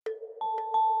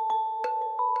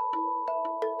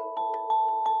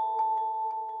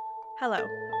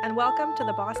Hello, and welcome to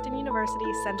the Boston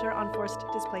University Center on Forced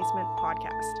Displacement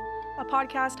podcast, a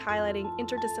podcast highlighting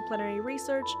interdisciplinary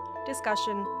research,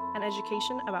 discussion, and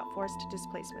education about forced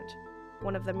displacement,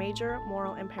 one of the major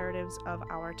moral imperatives of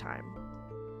our time.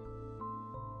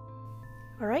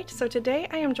 All right, so today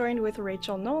I am joined with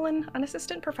Rachel Nolan, an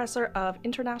assistant professor of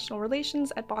international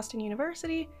relations at Boston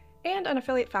University and an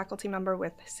affiliate faculty member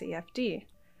with CFD.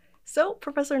 So,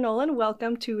 Professor Nolan,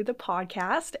 welcome to the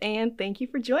podcast, and thank you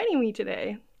for joining me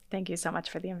today. Thank you so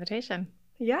much for the invitation.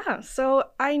 Yeah, so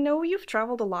I know you've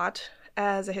traveled a lot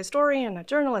as a historian, a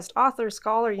journalist, author,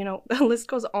 scholar, the list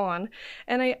goes on.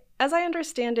 And as I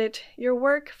understand it, your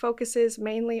work focuses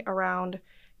mainly around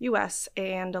US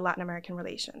and Latin American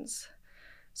relations.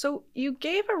 So you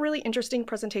gave a really interesting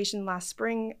presentation last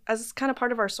spring as kind of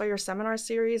part of our Sawyer seminar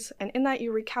series, and in that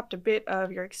you recapped a bit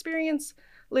of your experience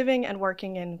living and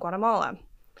working in Guatemala.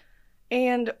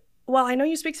 And while I know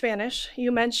you speak Spanish,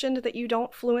 you mentioned that you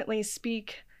don't fluently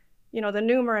speak, the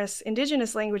numerous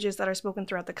indigenous languages that are spoken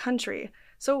throughout the country.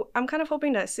 So I'm kind of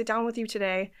hoping to sit down with you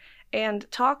today and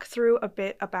talk through a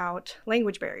bit about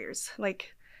language barriers,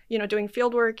 like, doing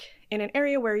fieldwork in an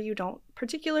area where you don't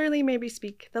particularly maybe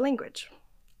speak the language.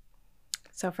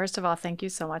 So first of all, thank you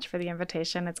so much for the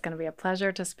invitation. It's going to be a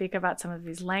pleasure to speak about some of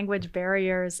these language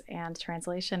barriers and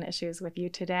translation issues with you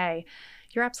today.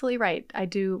 You're absolutely right. I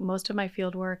do most of my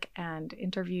fieldwork and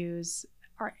interviews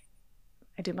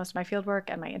and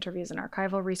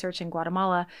archival research in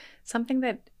Guatemala. Something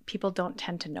that people don't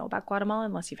tend to know about Guatemala,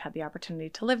 unless you've had the opportunity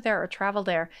to live there or travel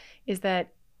there, is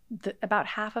that about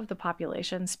half of the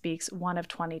population speaks one of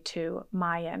 22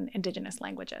 Mayan indigenous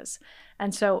languages.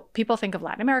 And so people think of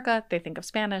Latin America, they think of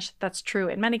Spanish. That's true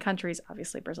in many countries.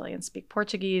 Obviously, Brazilians speak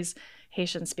Portuguese,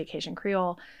 Haitians speak Haitian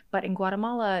Creole. But in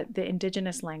Guatemala, the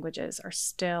indigenous languages are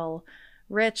still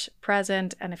rich,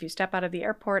 present, and if you step out of the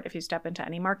airport, if you step into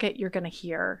any market, you're going to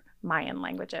hear Mayan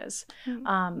languages.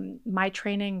 Mm-hmm. My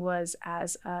training was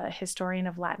as a historian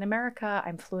of Latin America.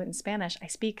 I'm fluent in Spanish.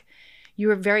 You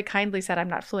were very kindly said I'm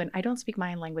not fluent. I don't speak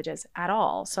Mayan languages at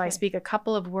all. So I speak a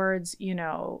couple of words,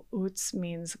 uts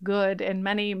means good in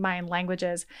many Mayan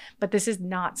languages, but this is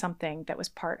not something that was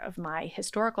part of my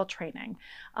historical training.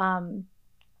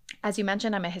 As you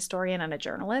mentioned, I'm a historian and a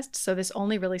journalist, so this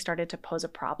only really started to pose a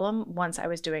problem once I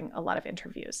was doing a lot of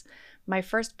interviews. My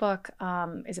first book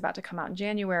is about to come out in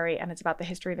January, and it's about the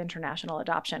history of international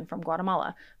adoption from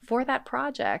Guatemala. For that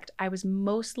project, I was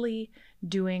mostly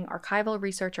doing archival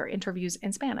research or interviews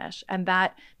in Spanish, and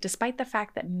that despite the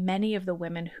fact that many of the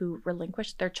women who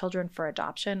relinquished their children for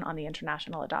adoption on the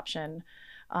international adoption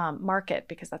market,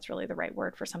 because that's really the right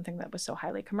word for something that was so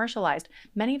highly commercialized.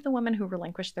 Many of the women who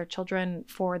relinquished their children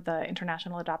for the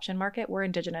international adoption market were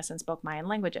indigenous and spoke Mayan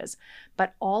languages.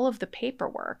 But all of the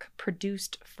paperwork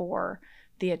produced for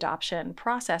the adoption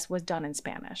process was done in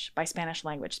Spanish by Spanish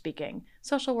language speaking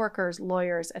social workers,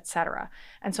 lawyers, etc.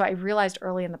 And so I realized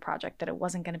early in the project that it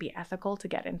wasn't going to be ethical to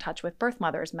get in touch with birth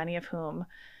mothers, many of whom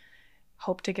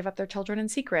hoped to give up their children in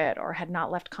secret or had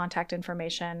not left contact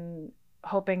information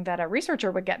hoping that a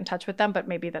researcher would get in touch with them, but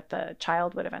maybe that the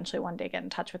child would eventually one day get in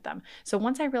touch with them. So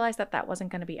once I realized that that wasn't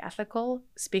going to be ethical,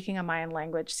 speaking a Mayan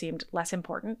language seemed less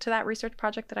important to that research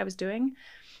project that I was doing.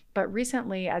 But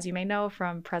recently, as you may know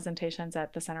from presentations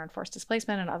at the Center on Forced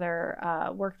Displacement and other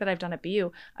work that I've done at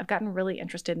BU, I've gotten really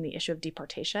interested in the issue of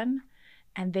deportation.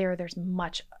 And there's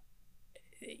much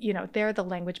the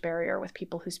language barrier with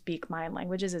people who speak Mayan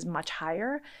languages is much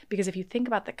higher, because if you think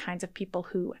about the kinds of people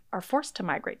who are forced to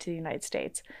migrate to the United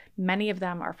States, many of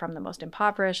them are from the most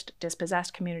impoverished,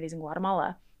 dispossessed communities in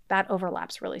Guatemala. That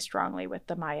overlaps really strongly with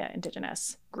the Maya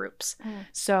indigenous groups.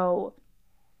 So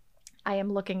I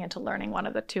am looking into learning one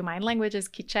of the two Mayan languages,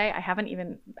 Quiche.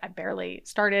 I barely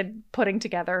started putting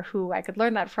together who I could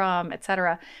learn that from,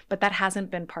 etc. But that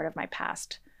hasn't been part of my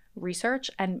past research,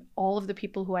 and all of the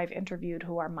people who I've interviewed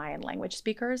who are Mayan language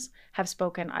speakers have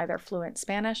spoken either fluent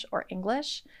Spanish or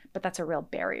English, but that's a real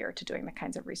barrier to doing the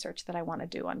kinds of research that I want to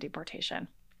do on deportation.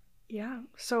 Yeah,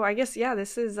 so I guess,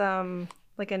 this is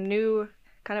like a new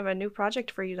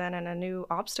project for you then, and a new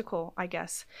obstacle, I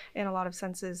guess, in a lot of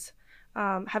senses.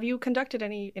 Have you conducted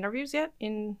any interviews yet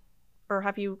or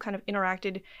have you kind of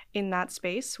interacted in that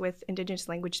space with indigenous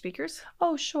language speakers?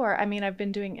 Oh, sure. I mean, I've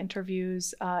been doing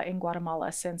interviews in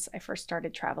Guatemala since I first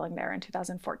started traveling there in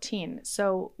 2014.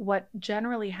 So what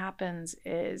generally happens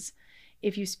is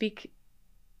if you speak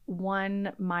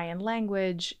one Mayan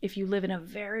language, if you live in a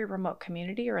very remote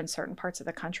community or in certain parts of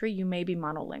the country, you may be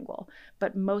monolingual.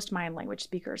 But most Mayan language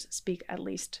speakers speak at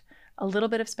least a little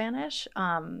bit of Spanish.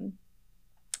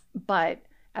 But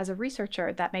as a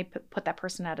researcher, that may put that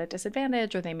person at a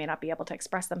disadvantage, or they may not be able to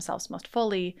express themselves most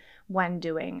fully when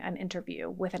doing an interview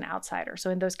with an outsider. So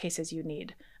in those cases, you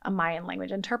need a Mayan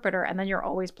language interpreter, and then you're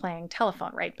always playing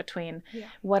telephone, right, between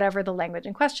whatever the language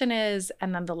in question is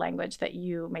and then the language that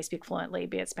you may speak fluently,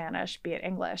 be it Spanish, be it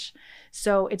English.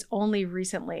 So it's only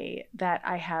recently that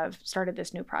I have started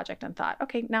this new project and thought,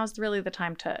 okay, now's really the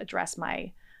time to address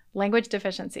my language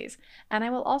deficiencies. And I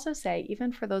will also say,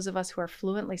 even for those of us who are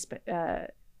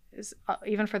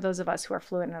even for those of us who are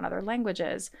fluent in other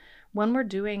languages, when we're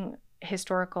doing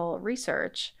historical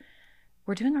research,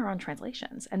 we're doing our own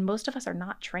translations, and most of us are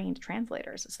not trained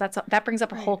translators. So that brings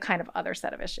up a whole kind of other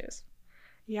set of issues.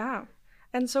 Yeah.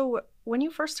 And so when you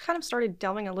first kind of started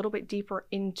delving a little bit deeper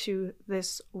into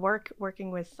this work, working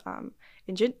with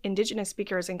indigenous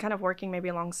speakers and kind of working maybe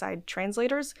alongside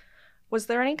translators, was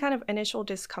there any kind of initial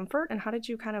discomfort, and how did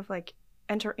you kind of like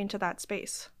enter into that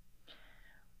space?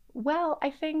 Well, I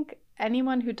think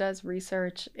anyone who does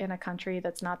research in a country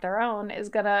that's not their own is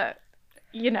gonna,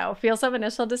 feel some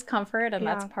initial discomfort, and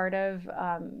that's part of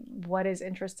what is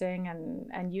interesting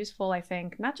and useful, I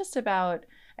think, not just about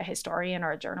a historian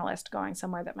or a journalist going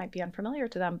somewhere that might be unfamiliar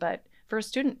to them, but for a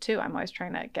student too. I'm always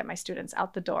trying to get my students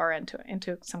out the door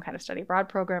into some kind of study abroad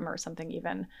program or something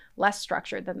even less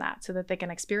structured than that, so that they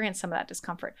can experience some of that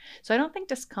discomfort. So I don't think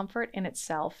discomfort in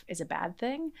itself is a bad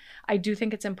thing. I do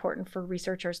think it's important for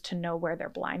researchers to know where their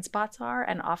blind spots are,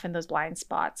 and often those blind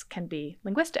spots can be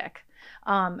linguistic.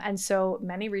 And so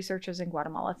many researchers in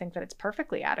Guatemala think that it's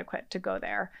perfectly adequate to go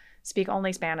there, speak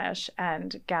only Spanish,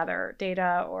 and gather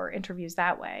data or interviews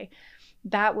that way.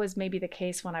 That was maybe the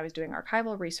case when I was doing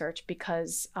archival research,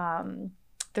 because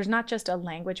there's not just a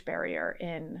language barrier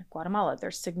in Guatemala.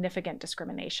 There's significant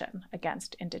discrimination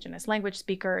against indigenous language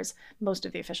speakers. Most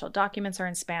of the official documents are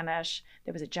in Spanish.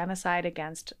 There was a genocide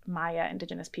against Maya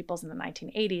indigenous peoples in the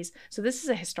 1980s. So this is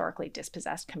a historically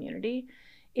dispossessed community.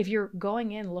 If you're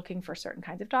going in looking for certain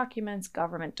kinds of documents,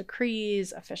 government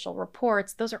decrees, official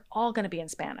reports, those are all going to be in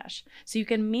Spanish. So you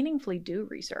can meaningfully do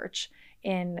research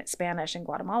in Spanish in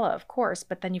Guatemala, of course,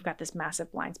 but then you've got this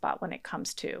massive blind spot when it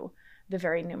comes to the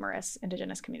very numerous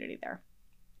indigenous community there.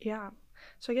 Yeah.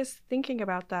 So I guess thinking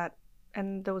about that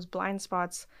and those blind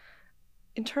spots,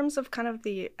 in terms of kind of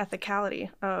the ethicality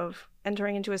of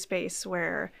entering into a space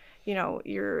where,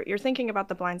 you're thinking about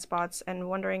the blind spots and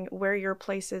wondering where your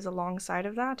place is alongside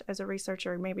of that as a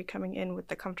researcher, maybe coming in with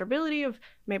the comfortability of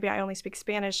maybe I only speak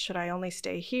Spanish, should I only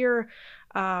stay here?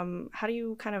 How do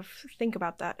you kind of think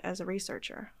about that as a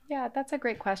researcher? Yeah, that's a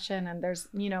great question. And there's,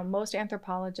 most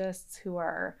anthropologists who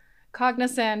are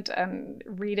cognizant and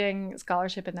reading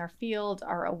scholarship in their field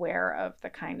are aware of the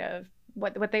kind of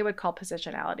what they would call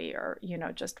positionality, or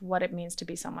just what it means to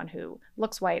be someone who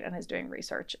looks white and is doing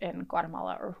research in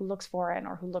Guatemala, or who looks foreign,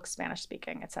 or who looks Spanish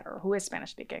speaking, et cetera, or who is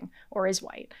Spanish speaking or is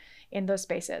white in those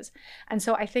spaces. And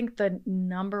so I think the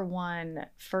number one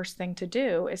first thing to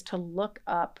do is to look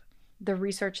up the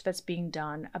research that's being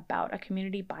done about a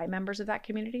community by members of that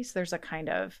community. So there's a kind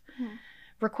of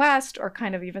request, or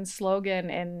kind of even slogan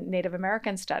in Native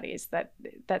American studies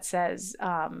that says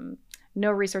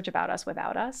no research about us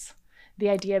without us. The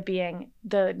idea being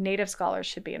the Native scholars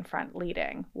should be in front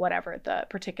leading whatever the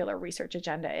particular research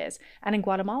agenda is. And in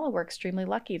Guatemala, we're extremely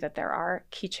lucky that there are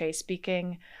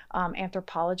Quiche-speaking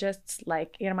anthropologists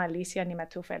like Irma Alicia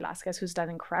Nimatu Velasquez, who's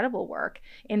done incredible work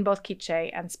in both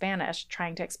Quiche and Spanish,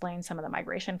 trying to explain some of the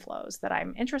migration flows that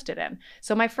I'm interested in.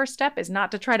 So my first step is not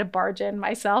to try to barge in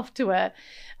myself to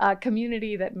a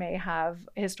community that may have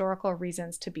historical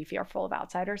reasons to be fearful of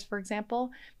outsiders, for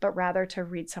example, but rather to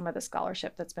read some of the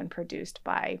scholarship that's been produced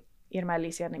by Irma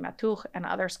Alicia Nimatu and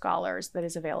other scholars that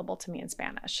is available to me in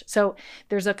Spanish. So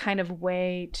there's a kind of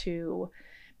way to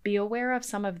be aware of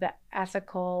some of the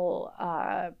ethical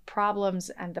problems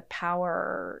and the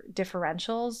power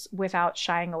differentials without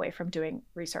shying away from doing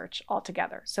research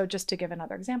altogether. So just to give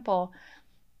another example,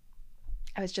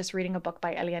 I was just reading a book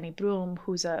by Eliane Brum,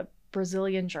 who's a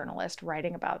Brazilian journalist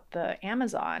writing about the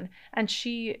Amazon. And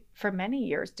she, for many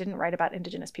years, didn't write about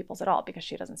indigenous peoples at all, because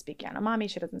she doesn't speak Yanomami,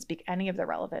 she doesn't speak any of the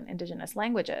relevant indigenous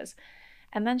languages.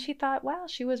 And then she thought, well,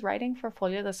 she was writing for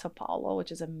Folha de Sao Paulo,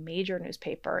 which is a major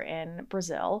newspaper in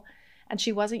Brazil, and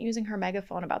she wasn't using her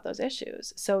megaphone about those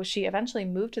issues. So she eventually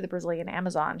moved to the Brazilian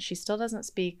Amazon. She still doesn't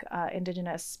speak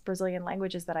indigenous Brazilian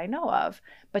languages that I know of,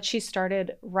 but she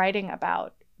started writing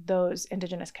about those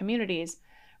indigenous communities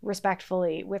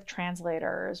respectfully, with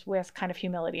translators, with kind of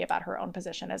humility about her own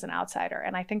position as an outsider.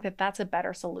 And I think that that's a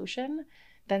better solution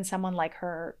than someone like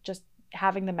her just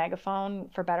having the megaphone,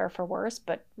 for better or for worse,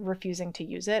 but refusing to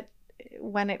use it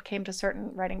when it came to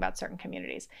writing about certain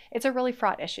communities. It's a really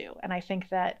fraught issue. And I think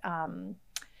that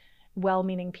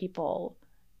well-meaning people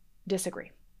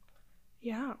disagree.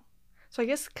 Yeah. So I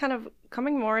guess kind of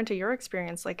coming more into your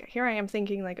experience, like here I am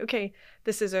thinking like, okay,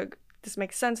 this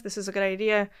makes sense. This is a good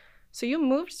idea. So you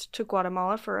moved to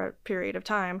Guatemala for a period of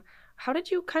time. How did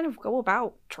you kind of go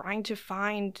about trying to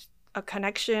find a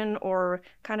connection or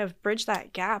kind of bridge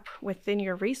that gap within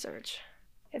your research?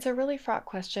 It's a really fraught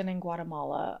question in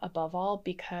Guatemala, above all,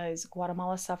 because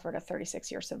Guatemala suffered a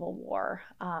 36-year civil war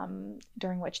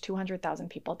during which 200,000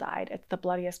 people died. It's the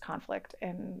bloodiest conflict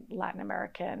in Latin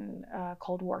American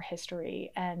Cold War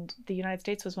history. And the United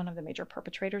States was one of the major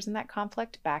perpetrators in that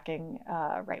conflict, backing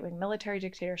right-wing military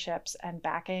dictatorships and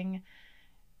backing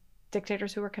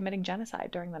dictators who were committing genocide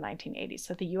during the 1980s.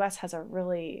 So the US has a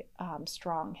really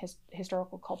strong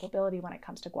historical culpability when it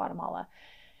comes to Guatemala.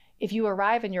 If you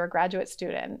arrive and you're a graduate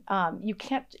student, you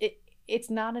can't,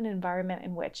 it's not an environment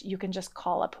in which you can just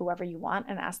call up whoever you want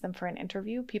and ask them for an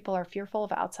interview. People are fearful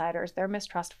of outsiders, they're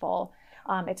mistrustful.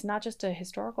 It's not just a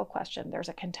historical question, there's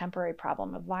a contemporary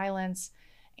problem of violence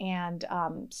and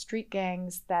street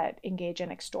gangs that engage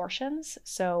in extortions.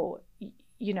 So,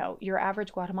 you know, your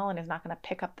average Guatemalan is not going to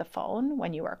pick up the phone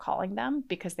when you are calling them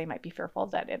because they might be fearful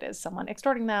that it is someone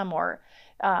extorting them, or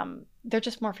they're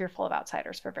just more fearful of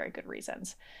outsiders for very good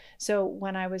reasons. So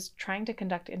when I was trying to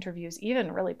conduct interviews,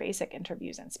 even really basic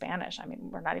interviews in Spanish, I mean,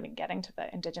 we're not even getting to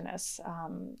the indigenous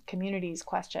communities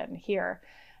question here.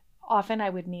 Often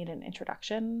I would need an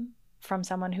introduction from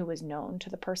someone who was known to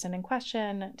the person in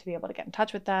question to be able to get in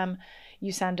touch with them.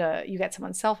 You get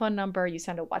someone's cell phone number, you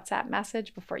send a WhatsApp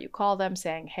message before you call them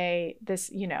saying, hey, this,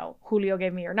 you know, Julio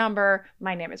gave me your number.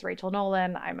 My name is Rachel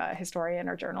Nolan. I'm a historian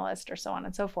or journalist or so on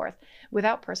and so forth.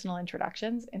 Without personal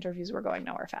introductions, interviews were going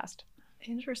nowhere fast.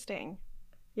 Interesting.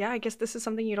 Yeah, I guess this is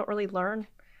something you don't really learn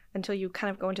until you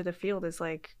kind of go into the field, is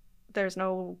like there's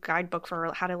no guidebook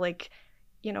for how to like,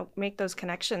 you know, make those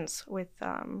connections with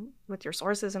your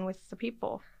sources and with the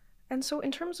people. And so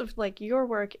in terms of like your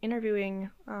work interviewing,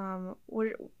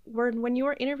 when you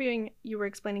were interviewing, you were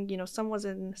explaining, you know, some was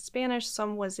in Spanish,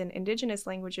 some was in indigenous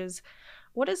languages.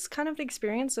 What is kind of the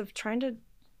experience of trying to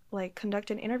like conduct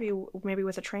an interview maybe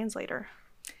with a translator?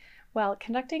 Well,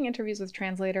 conducting interviews with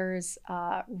translators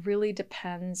really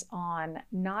depends on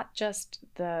not just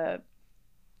the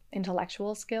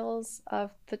intellectual skills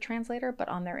of the translator, but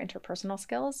on their interpersonal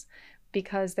skills,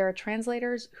 because there are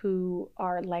translators who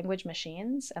are language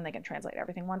machines and they can translate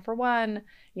everything one for one.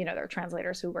 You know, there are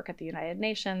translators who work at the United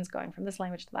Nations going from this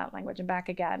language to that language and back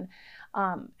again.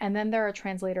 And then there are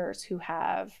translators who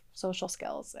have social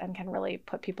skills and can really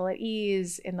put people at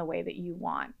ease in the way that you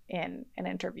want in an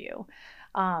interview.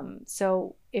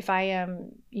 So if I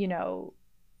am, you know,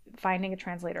 finding a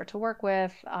translator to work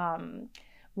with,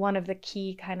 one of the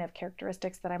key kind of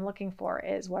characteristics that I'm looking for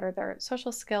is what are their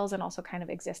social skills and also kind of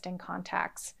existing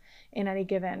contacts in any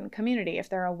given community. If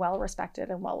they're a well-respected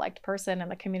and well-liked person in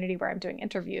the community where I'm doing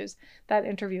interviews, that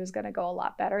interview is going to go a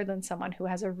lot better than someone who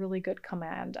has a really good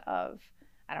command of,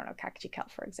 I don't know,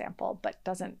 Kakchikel, for example, but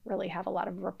doesn't really have a lot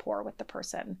of rapport with the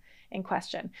person in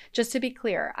question. Just to be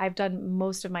clear, I've done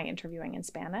most of my interviewing in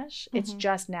Spanish. Mm-hmm. It's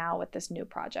just now with this new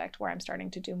project where I'm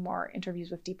starting to do more interviews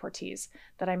with deportees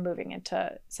that I'm moving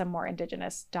into some more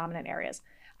indigenous dominant areas.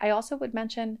 I also would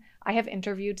mention I have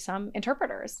interviewed some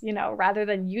interpreters, you know, rather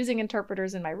than using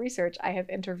interpreters in my research, I have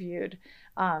interviewed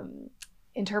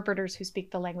interpreters who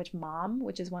speak the language Mam,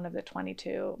 which is one of the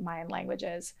 22 Mayan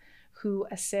languages, who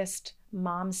assist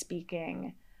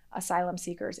Mam-speaking asylum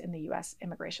seekers in the U.S.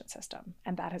 immigration system.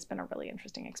 And that has been a really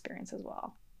interesting experience as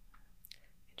well.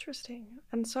 Interesting.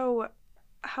 And so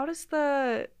how does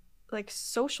the like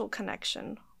social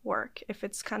connection work? If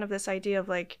it's kind of this idea of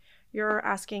like you're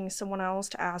asking someone else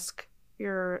to ask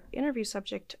your interview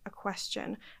subject a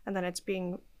question and then it's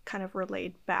being kind of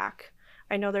relayed back.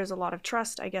 I know there's a lot of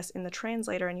trust, I guess, in the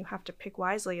translator, and you have to pick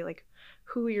wisely like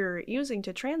who you're using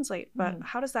to translate, but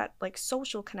how does that like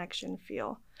social connection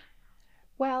feel?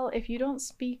 Well, if you don't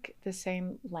speak the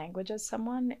same language as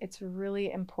someone, it's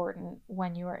really important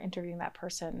when you are interviewing that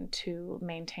person to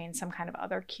maintain some kind of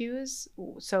other cues.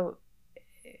 So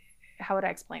how would I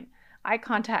explain? Eye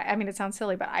contact, I mean, it sounds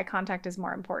silly, but eye contact is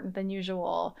more important than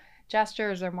usual.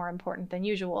 Gestures are more important than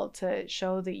usual to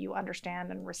show that you understand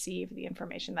and receive the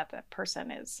information that the person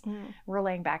is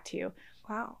relaying back to you.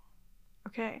 Wow.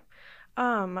 Okay.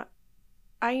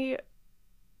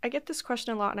 I get this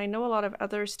question a lot, and I know a lot of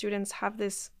other students have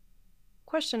this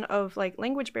question of like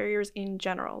language barriers in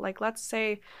general. Like let's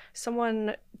say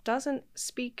someone doesn't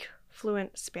speak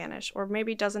fluent Spanish, or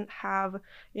maybe doesn't have,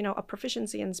 you know, a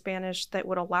proficiency in Spanish that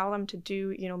would allow them to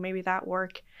do, you know, maybe that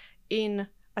work in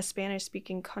a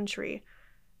Spanish-speaking country.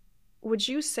 Would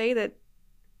you say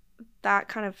that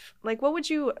kind of like, what would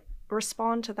you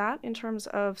respond to that in terms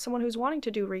of someone who's wanting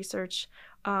to do research,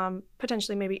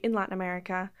 potentially maybe in Latin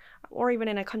America or even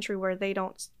in a country where they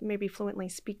don't maybe fluently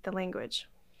speak the language?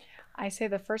 I say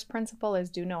the first principle is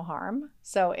do no harm.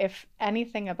 So if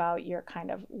anything about your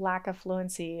kind of lack of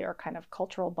fluency or kind of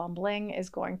cultural bumbling is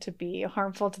going to be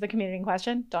harmful to the community in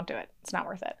question, don't do it. It's not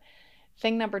worth it.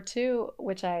 Thing number two,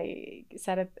 which I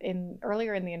said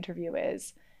earlier in the interview,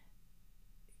 is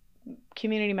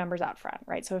community members out front,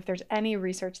 right? So if there's any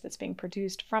research that's being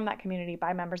produced from that community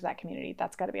by members of that community,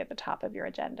 that's got to be at the top of your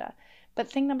agenda.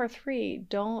 But thing number three,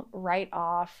 don't write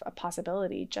off a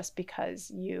possibility just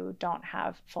because you don't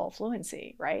have full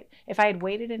fluency, right? If I had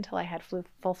waited until I had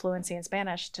full fluency in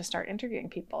Spanish to start interviewing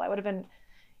people, I would have been,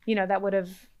 that would have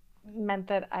meant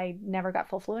that I never got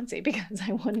full fluency because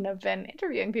I wouldn't have been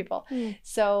interviewing people.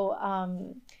 So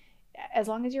as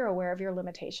long as you're aware of your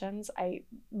limitations,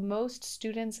 most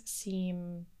students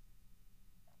seem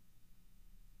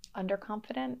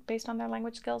underconfident based on their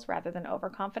language skills rather than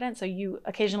overconfident. So you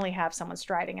occasionally have someone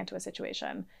striding into a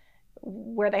situation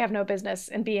where they have no business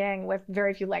in being with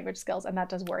very few language skills, and that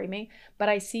does worry me. But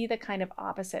I see the kind of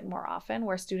opposite more often,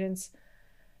 where students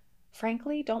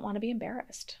frankly don't want to be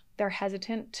embarrassed. They're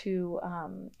hesitant to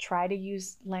try to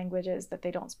use languages that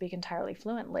they don't speak entirely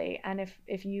fluently. And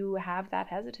if you have that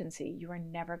hesitancy, you are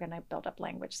never going to build up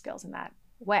language skills in that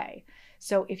way.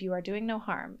 So if you are doing no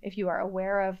harm, if you are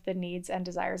aware of the needs and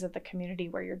desires of the community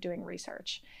where you're doing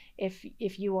research, if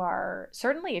you are,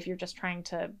 certainly if you're just trying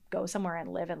to go somewhere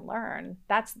and live and learn,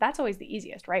 that's always the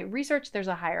easiest, right? Research, there's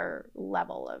a higher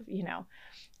level of,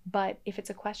 but if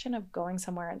it's a question of going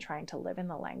somewhere and trying to live in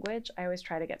the language, I always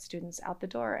try to get students out the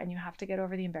door, and you have to get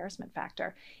over the embarrassment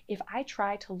factor. If I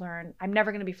try to learn, I'm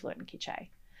never going to be fluent in Quiche.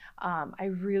 I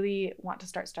really want to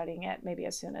start studying it maybe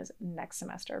as soon as next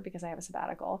semester because I have a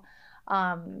sabbatical.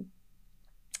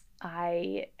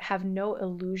 I have no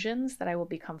illusions that I will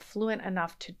become fluent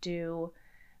enough to do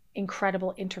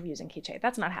incredible interviews in Quiche.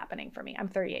 That's not happening for me. I'm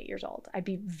 38 years old. I'd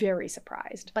be very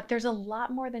surprised. But there's a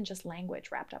lot more than just language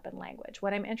wrapped up in language.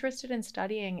 What I'm interested in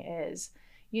studying is,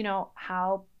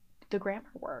 how the grammar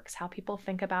works, how people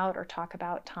think about or talk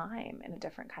about time in a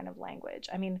different kind of language.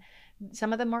 I mean,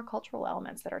 some of the more cultural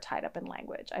elements that are tied up in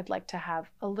language, I'd like to have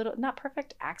a little, not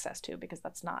perfect access to, because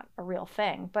that's not a real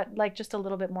thing, but like just a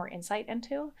little bit more insight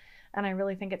into. And I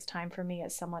really think it's time for me,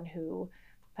 as someone who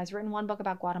has written one book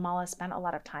about Guatemala, spent a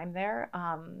lot of time there,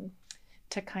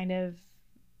 to kind of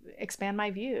expand my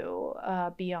view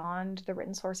beyond the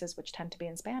written sources, which tend to be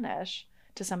in Spanish,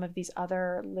 to some of these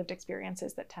other lived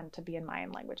experiences that tend to be in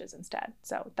Mayan languages instead.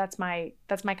 So that's my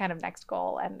kind of next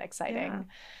goal and exciting.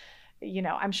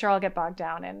 Yeah. I'm sure I'll get bogged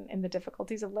down in the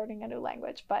difficulties of learning a new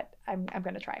language, but I'm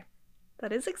going to try.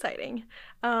 That is exciting.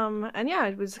 And yeah,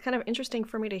 it was kind of interesting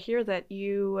for me to hear that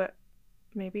you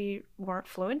maybe weren't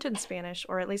fluent in Spanish,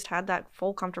 or at least had that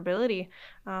full comfortability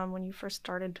when you first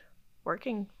started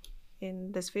working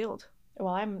in this field.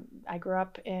 Well, I grew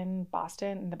up in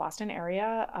Boston, in the Boston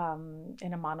area,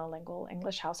 in a monolingual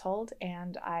English household,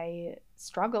 and I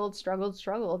struggled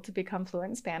to become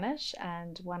fluent in Spanish.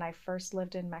 And when I first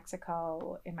lived in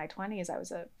Mexico in my 20s, I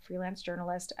was a freelance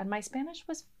journalist, and my Spanish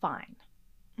was fine,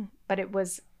 but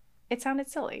it sounded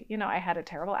silly. I had a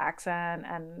terrible accent,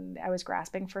 and I was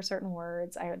grasping for certain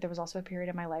words. There was also a period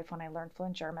in my life when I learned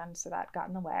fluent German, so that got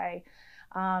in the way.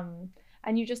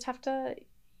 And you just have to,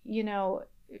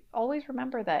 always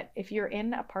remember that if you're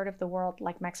in a part of the world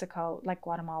like Mexico, like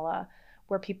Guatemala,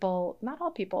 where people, not all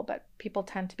people, but people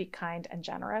tend to be kind and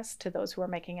generous to those who are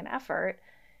making an effort,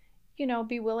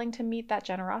 be willing to meet that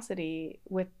generosity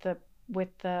with the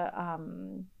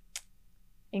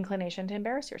inclination to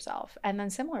embarrass yourself. And then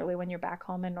similarly, when you're back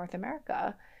home in North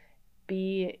America,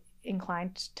 be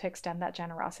inclined to extend that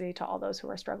generosity to all those who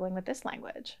are struggling with this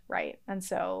language, right? And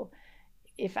so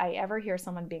if I ever hear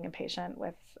someone being impatient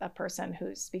with a person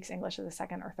who speaks English as a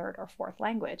second or third or fourth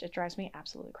language, it drives me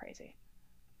absolutely crazy.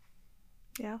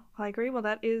 Yeah, I agree. Well,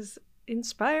 that is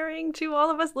inspiring to all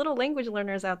of us little language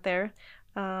learners out there.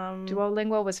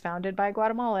 Duolingo was founded by a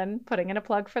Guatemalan, putting in a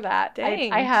plug for that.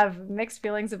 Dang. I have mixed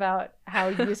feelings about how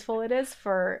useful it is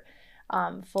for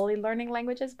fully learning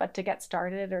languages, but to get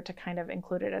started or to kind of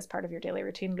include it as part of your daily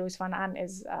routine, Luis Van An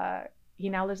is, he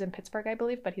now lives in Pittsburgh, I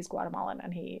believe, but he's Guatemalan,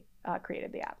 and he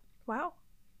created the app. Wow.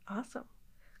 Awesome.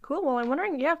 Cool. Well, I'm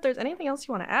wondering, if there's anything else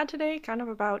you want to add today, kind of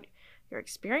about your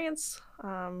experience,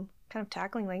 kind of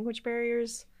tackling language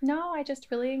barriers. No, I just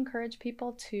really encourage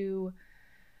people to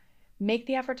make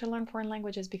the effort to learn foreign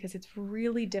languages, because it's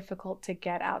really difficult to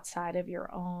get outside of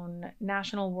your own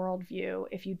national worldview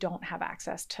if you don't have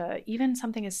access to even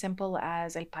something as simple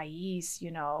as El País,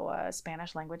 a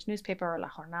Spanish language newspaper, or La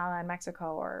Jornada in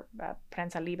Mexico, or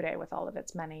Prensa Libre with all of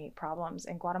its many problems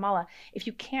in Guatemala. If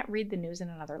you can't read the news in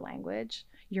another language,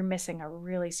 you're missing a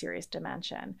really serious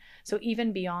dimension. So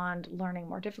even beyond learning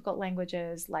more difficult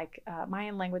languages like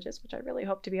Mayan languages, which I really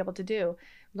hope to be able to do,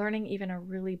 learning even a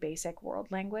really basic world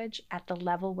language at the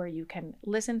level where you can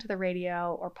listen to the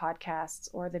radio or podcasts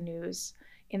or the news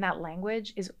in that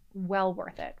language is well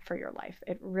worth it for your life.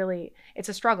 It's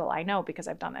a struggle, I know, because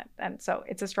I've done it. And so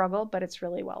it's a struggle, but it's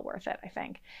really well worth it, I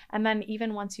think. And then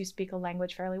even once you speak a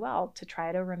language fairly well, to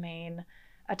try to remain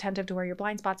attentive to where your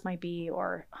blind spots might be,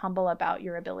 or humble about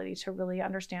your ability to really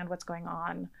understand what's going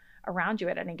on around you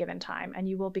at any given time. And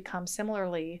you will become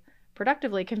similarly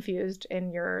productively confused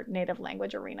in your native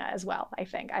language arena as well, I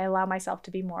think. I allow myself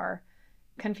to be more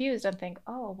confused and think,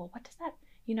 oh, well, what does that,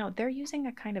 they're using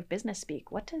a kind of business speak.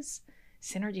 What does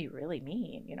synergy really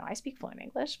mean? I speak fluent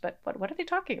English, but what are they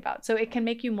talking about? So it can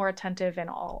make you more attentive in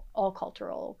all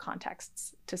cultural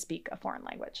contexts to speak a foreign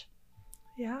language.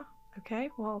 Yeah. Okay.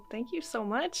 Well, thank you so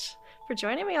much for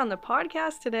joining me on the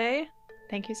podcast today.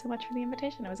 Thank you so much for the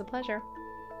invitation. It was a pleasure.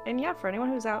 And yeah, for anyone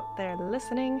who's out there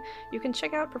listening, you can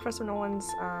check out Professor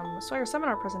Nolan's Sawyer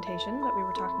seminar presentation that we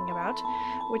were talking about,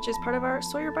 which is part of our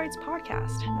Sawyer Bites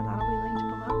podcast, and that'll be linked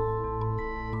below.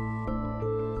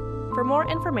 For more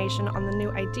information on the new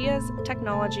ideas,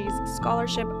 technologies,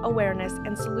 scholarship, awareness,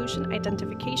 and solution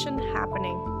identification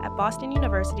happening at Boston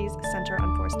University's Center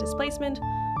on Forced Displacement,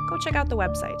 go check out the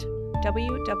website,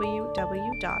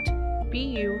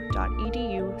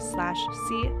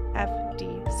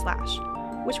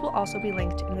 www.bu.edu/cfd/, which will also be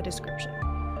linked in the description.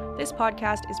 This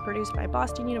podcast is produced by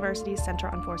Boston University's Center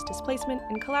on Forced Displacement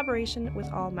in collaboration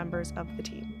with all members of the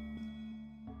team.